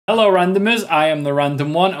Hello randomers, I am the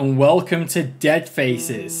Random One and welcome to Dead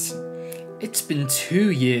Faces. It's been 2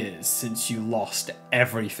 years since you lost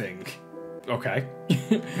everything. Okay.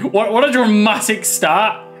 What a dramatic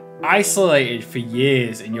start. Isolated for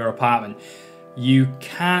years in your apartment. You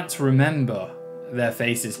can't remember their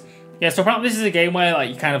faces. Yeah, so apparently this is a game where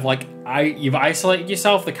you kind of you've isolated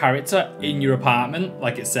yourself, the character, in your apartment,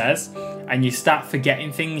 like it says, and you start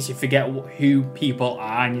forgetting things, you forget who people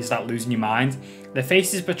are, and you start losing your mind. Their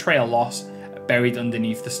faces betray a loss buried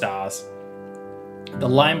underneath the stars. The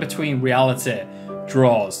line between reality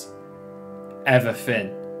draws ever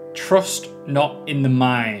thin. Trust not in the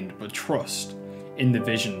mind, but trust in the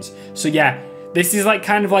visions. So yeah, this is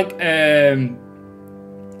kind of a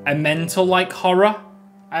mental horror.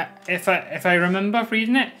 If I remember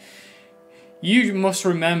reading it, you must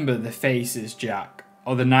remember the faces, Jack,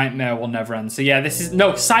 or the nightmare will never end. So yeah, this is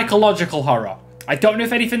psychological horror. I don't know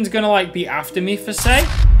if anything's gonna be after me for say,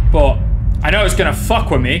 but I know it's gonna fuck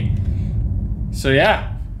with me. So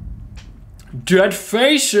yeah, dead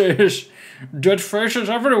faces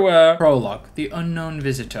everywhere. Prologue: the unknown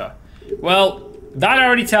visitor. Well, that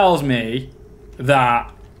already tells me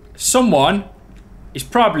that someone is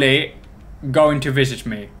probably going to visit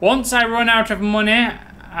me. Once I run out of money,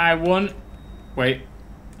 I won. Wait,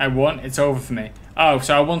 I won. It's over for me. Oh,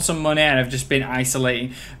 so I won some money and I've just been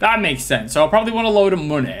isolating. That makes sense. So I probably want a load of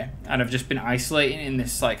money and I've just been isolating in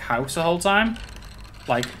this house the whole time.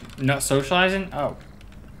 Not socializing. Oh.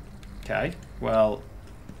 Okay. Well.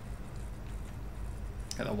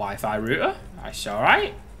 Got the Wi-Fi router. That's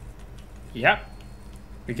alright. Yep.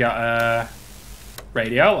 We got a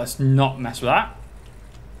radio. Let's not mess with that.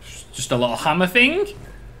 Just a little hammer thing.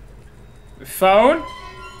 Phone.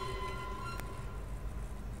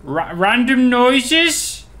 Random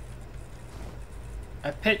noises.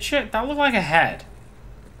 A picture? That looked like a head.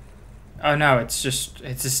 Oh no, it's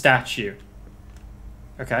a statue.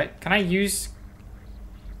 Okay, can I use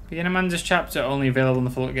begin Amanda's chapter only available on the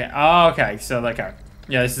full game? Oh, okay, so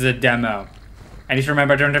yeah, this is a demo. I need to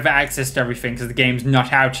remember I don't have access to everything because the game's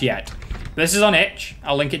not out yet. This is on itch.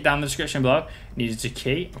 I'll link it down in the description below. Needed a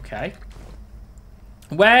key. Okay.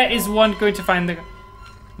 Where is one going to find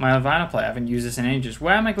my vinyl player? I haven't used this in ages.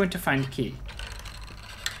 Where am I going to find a key?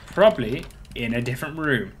 Probably in a different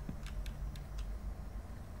room.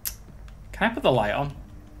 Can I put the light on?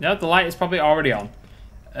 No, the light is probably already on.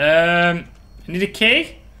 I need a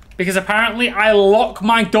key because apparently I lock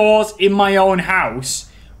my doors in my own house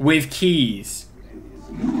with keys.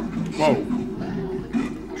 Whoa.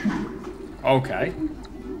 Okay.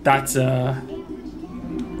 That's a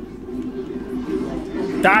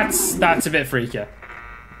bit freaky.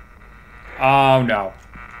 Oh no.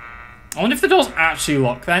 I wonder if the door's actually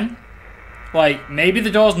locked then. Maybe the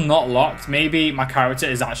door's not locked. Maybe my character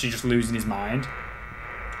is actually just losing his mind.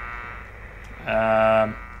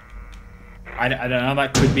 I don't know.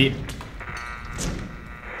 That could be.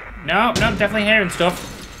 No, definitely hearing stuff.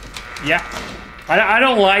 Yeah. I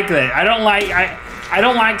don't like that. I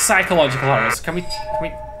don't like psychological horrors. Can we?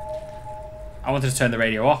 I wanted to turn the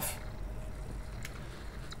radio off.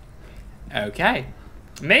 Okay.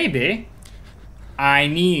 Maybe I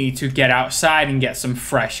need to get outside and get some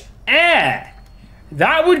fresh air.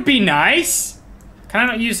 That would be nice. Can I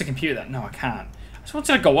not use the computer? No, I can't. I just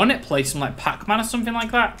wanted to go on it, play some Pac-Man or something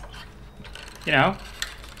like that. You know.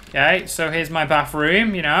 Okay, so here's my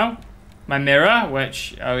bathroom, you know. My mirror,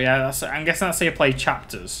 which, oh yeah, I'm guessing that's how you play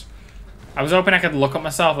chapters. I was hoping I could look at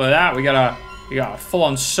myself like that. We got a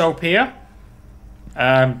full-on soap here.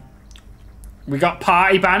 We got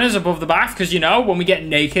party banners above the bath because, you know, when we get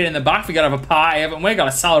naked in the bath, we gotta have a party, haven't we?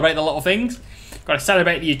 Gotta celebrate the little things. Gotta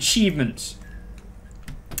celebrate the achievements.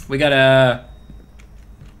 We got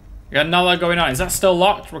another going on. Is that still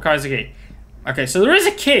locked? Requires a key. Okay, so there is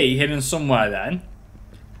a key hidden somewhere then.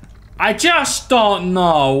 I just don't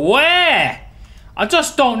know where. I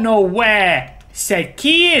just don't know where said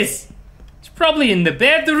key is. It's probably in the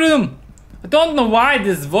bedroom. I don't know why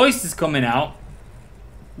this voice is coming out.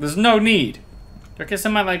 There's no need. Do I guess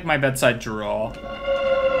in my bedside drawer?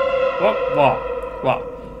 What?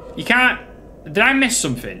 You can't. Did I miss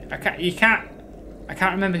something? I can't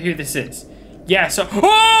remember who this is. Yeah, so.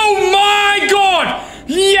 Oh my god!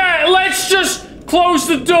 Yeah, let's just close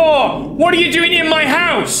the door. What are you doing in my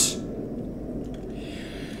house?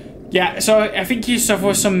 Yeah, so I think you suffer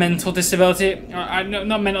with some mental disability. No,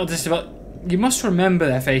 not mental disability. You must remember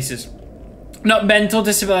their faces. Not mental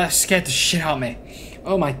disability. That scared the shit out of me.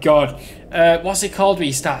 Oh my god. What's it called where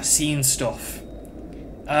you start seeing stuff?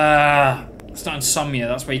 It's not insomnia.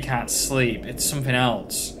 That's where you can't sleep. It's something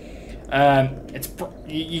else.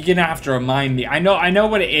 You're gonna have to remind me. I know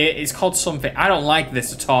what it is. It's called something. I don't like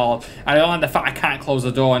this at all. I don't like the fact I can't close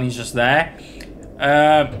the door and he's just there.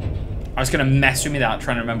 I was gonna mess with me that,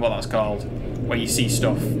 trying to remember what that's called. Where you see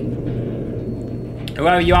stuff.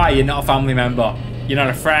 Whoever you are, you're not a family member. You're not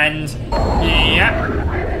a friend. Yeah.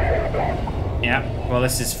 Yeah. Well,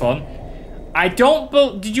 this is fun. I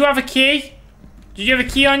don't. Did you have a key? Did you have a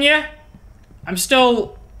key on you? I'm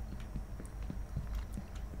still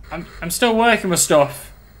working with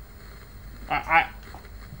stuff.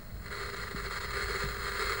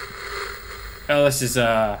 Oh, this is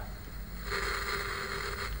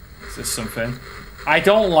something. I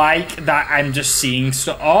don't like that I'm just seeing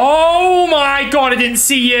stuff. Oh my god, I didn't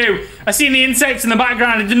see you. I seen the insects in the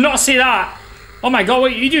background. I did not see that. Oh my god,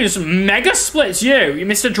 what are you doing? Some mega splits, you. You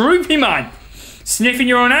Mr. Droopy Man. Sniffing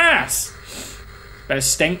your own ass. But it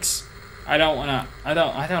stinks. I don't know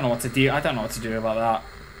what to do. I don't know what to do about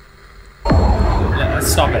that.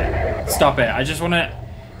 Stop it. Stop it. I just wanna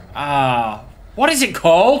what is it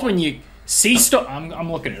called when you see stuff?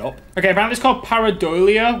 I'm looking it up. Okay, apparently it's called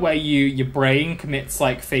pareidolia, where your brain commits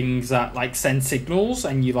like things that like send signals,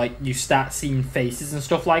 and you start seeing faces and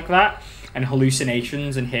stuff like that, and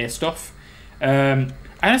hallucinations and hear stuff. I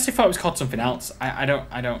honestly thought it was called something else. I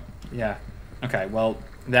don't. Yeah. Okay. Well,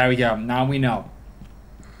 there we go. Now we know.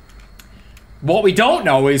 What we don't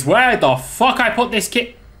know is where the fuck I put this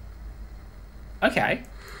kit. Okay,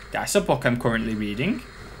 that's a book I'm currently reading.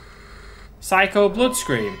 Psycho Blood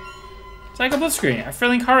Scream. Psycho Blood Scream, a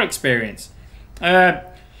thrilling horror experience.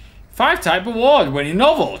 5-type award-winning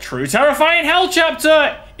novel, True Terrifying Hell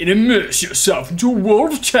chapter. Immerse yourself into a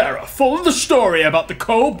world of terror. Follow the story about the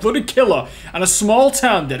cold-blooded killer and a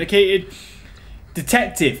small-town dedicated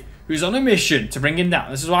detective who's on a mission to bring him down.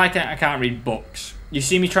 This is why I can't read books. You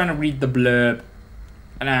see me trying to read the blurb,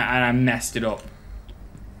 and I messed it up.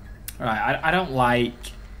 Right, I don't like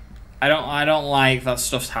that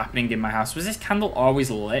stuff's happening in my house. Was this candle always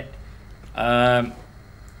lit?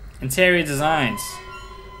 Interior designs.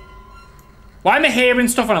 Why am I hearing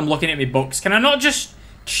stuff when I'm looking at my books? Can I not just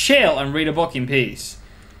chill and read a book in peace?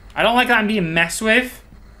 I don't like that I'm being messed with.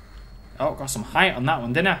 Oh, got some height on that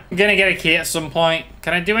one, didn't I? I'm gonna get a key at some point.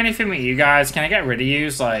 Can I do anything with you guys? Can I get rid of you?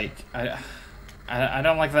 Like, I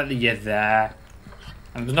don't like that you're there.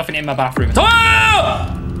 And there's nothing in my bathroom.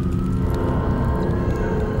 Oh!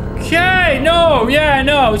 Okay, no, yeah,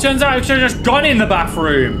 no. It turns out I should have just gone in the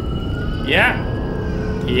bathroom. Yeah.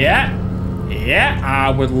 Yeah. Yeah.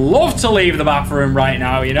 I would love to leave the bathroom right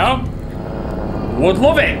now, you know? Would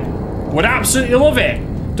love it. Would absolutely love it.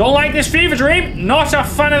 Don't like this fever dream. Not a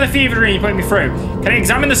fan of the fever dream you're putting me through. Can I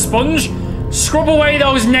examine the sponge? Scrub away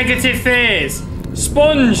those negative fears.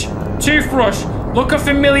 Sponge. Toothbrush. Look at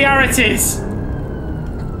familiarities.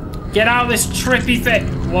 Get out this trippy thing.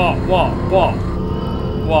 What?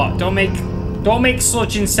 Don't make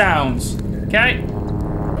sludging sounds. Okay?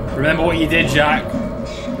 Remember what you did, Jack.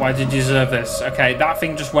 Why did you deserve this? Okay, that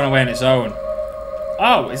thing just went away on its own.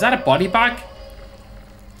 Oh, is that a body bag?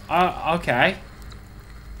 Okay.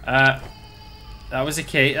 That was a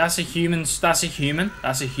key. That's a human. That's a human.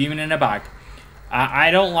 That's a human in a bag.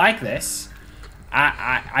 I don't like this.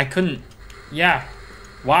 I couldn't. Yeah.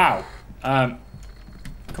 Wow. Can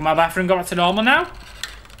my bathroom go back to normal now?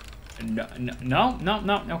 No.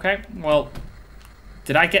 Okay. Well,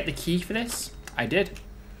 did I get the key for this? I did.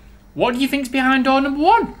 What do you think's behind door number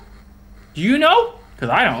 1? Do you know? Because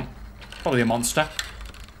I don't. Probably a monster.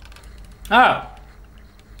 Oh.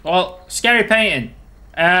 Well, scary painting.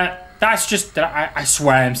 That's just... I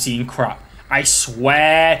swear I'm seeing crap. I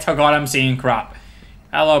swear to God I'm seeing crap.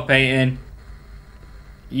 Hello, painting.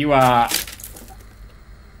 You are...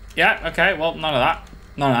 Yeah, okay. Well, none of that.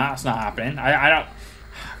 None of that's not happening. I don't...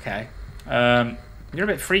 Okay. You're a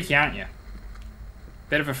bit freaky, aren't you?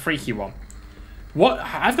 Bit of a freaky one. What?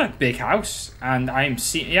 I've got a big house, and I'm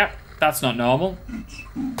seeing... Yep, that's not normal.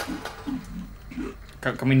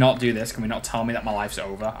 Can we not do this? Can we not tell me that my life's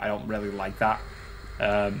over? I don't really like that.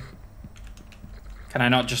 Can I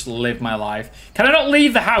not just live my life? Can I not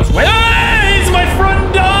leave the house? Wait, it's my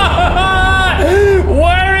front door!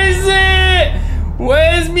 Where is it?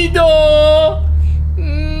 Where's me door?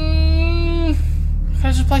 Can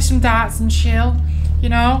I just play some darts and chill? You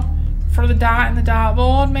know? Throw the dart in the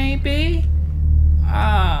dartboard, maybe?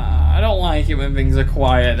 I don't like it when things are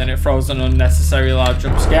quiet, then it throws an unnecessary loud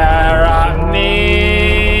jump scare at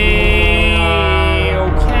me.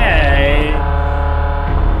 Okay.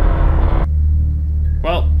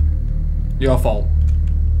 Well, your fault.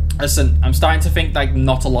 Listen, I'm starting to think like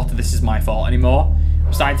not a lot of this is my fault anymore.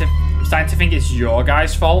 I'm starting to think it's your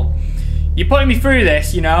guys' fault. You're putting me through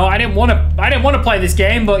this, you know. I didn't want to play this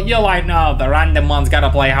game, but you're like, no, the random one's got to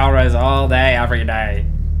play horrors all day, every day.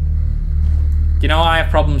 You know, I have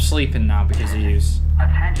problems sleeping now because of yous.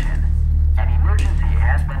 Attention. An emergency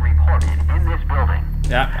has been reported in this building.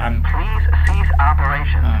 Yeah, Please cease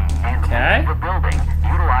operation and leave the building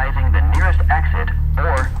utilizing the nearest exit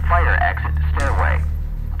or fire exit stairway.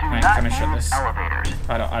 Do not use elevators.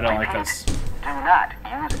 I don't like this. Do not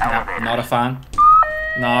use elevators. Not a fan.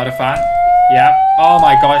 Not a fan. Yep. Oh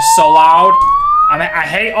my god, it's so loud. I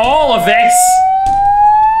hate all of this.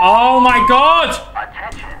 Oh my god.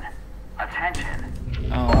 Attention. Attention.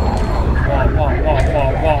 Oh.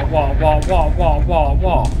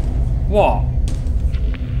 What?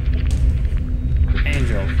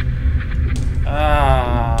 Angel.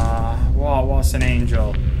 What's an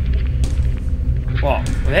angel? What?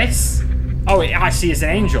 This? Oh, it actually is an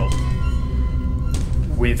angel.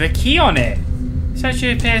 With a key on it. This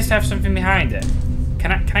actually appears to have something behind it.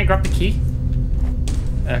 Can I grab the key?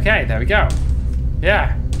 Okay, there we go.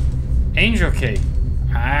 Yeah. Angel key.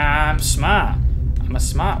 I'm smart. I'm a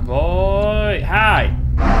smart boy. Hi.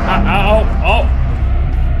 Oh.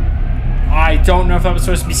 I don't know if that was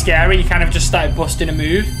supposed to be scary. You kind of just started busting a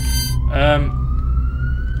move.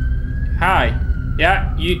 Hi.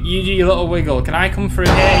 Yeah, you do your little wiggle. Can I come through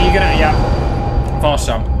here? Are you gonna? Yeah. I thought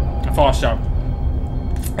so.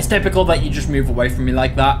 It's typical that you just move away from me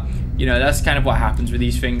like that. You know, that's kind of what happens with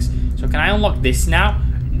these things. So can I unlock this now?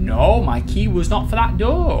 No, my key was not for that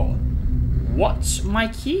door. What's my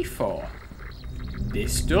key for?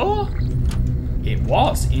 This door? It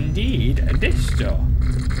was indeed this door.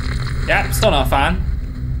 Yeah, still not a fan.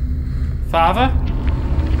 Father?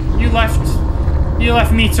 You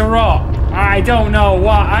left me to rot. I don't know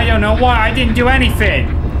why. I didn't do anything.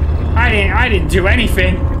 I didn't do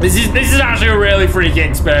anything. This is actually a really freaky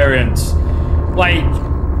experience. Like,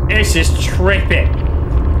 it's just trippy.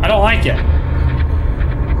 I don't like it.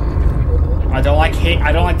 I don't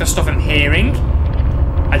like the stuff I'm hearing.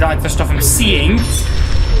 I don't like the stuff I'm seeing.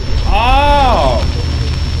 Oh.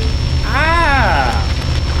 Ah.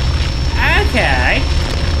 Okay.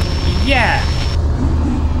 Yeah.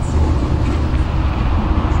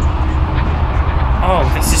 Oh,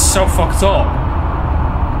 this is so fucked up.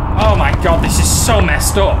 Oh my god, this is so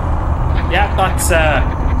messed up. Yeah, that's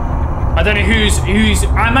I don't know who's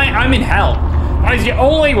I'm in hell. That is the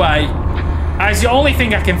only way. That is the only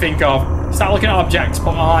thing I can think of. Start looking at objects,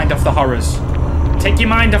 put my mind off the horrors. Take your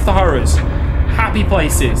mind off the horrors. Happy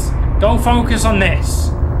places. Don't focus on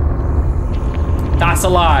this. That's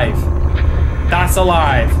alive. That's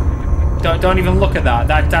alive. Don't even look at that.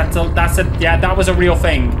 Yeah, that was a real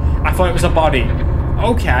thing. I thought it was a body.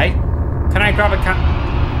 Okay. Can I grab a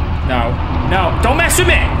No. Don't mess with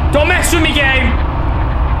me. Don't mess with me, game.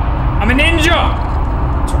 I'm a ninja.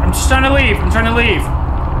 I'm just trying to leave.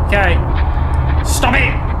 Okay. Stop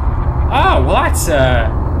it. Oh, well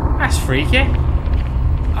that's freaky.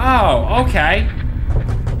 Oh, okay.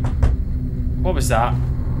 What was that?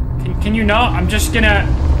 Can you not? I'm just gonna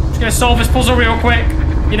solve this puzzle real quick.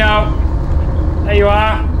 You know. There you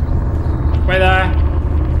are. Right there.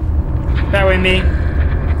 Bear with me.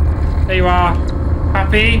 There you are.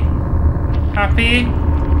 Happy?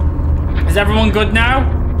 Is everyone good now?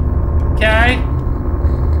 Okay.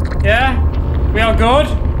 Yeah? We all good?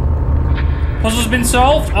 Puzzle's been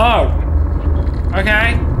solved? Oh.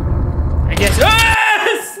 Okay. I guess.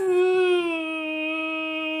 Yes!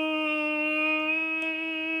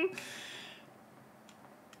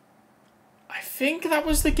 I think that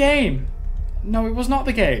was the game. No, it was not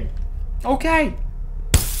the game. Okay.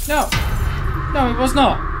 No, it was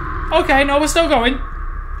not. Okay, no, we're still going.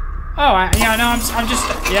 Oh, yeah, no, I'm just,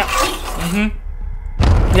 yeah.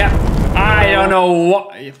 Yeah, I don't know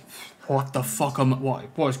what the fuck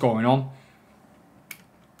what is going on.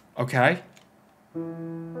 Okay.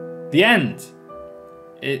 The end.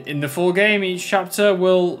 In the full game, each chapter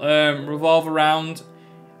will revolve around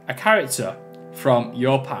a character from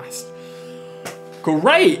your past.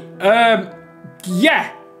 Great.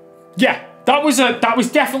 Yeah. That was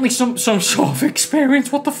definitely some sort of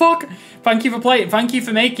experience. What the fuck? Thank you for playing. Thank you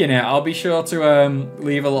for making it. I'll be sure to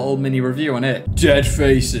leave a little mini review on it. Dead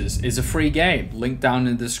Faces is a free game. Link down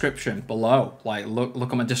in the description below. Like, look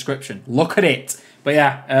at my description. Look at it. But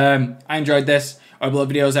yeah, I enjoyed this. I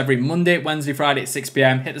upload videos every Monday, Wednesday, Friday at 6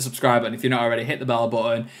 PM. Hit the subscribe button if you're not already. Hit the bell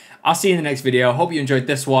button. I'll see you in the next video. Hope you enjoyed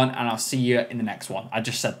this one, and I'll see you in the next one. I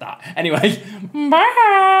just said that. Anyway,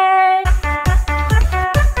 bye.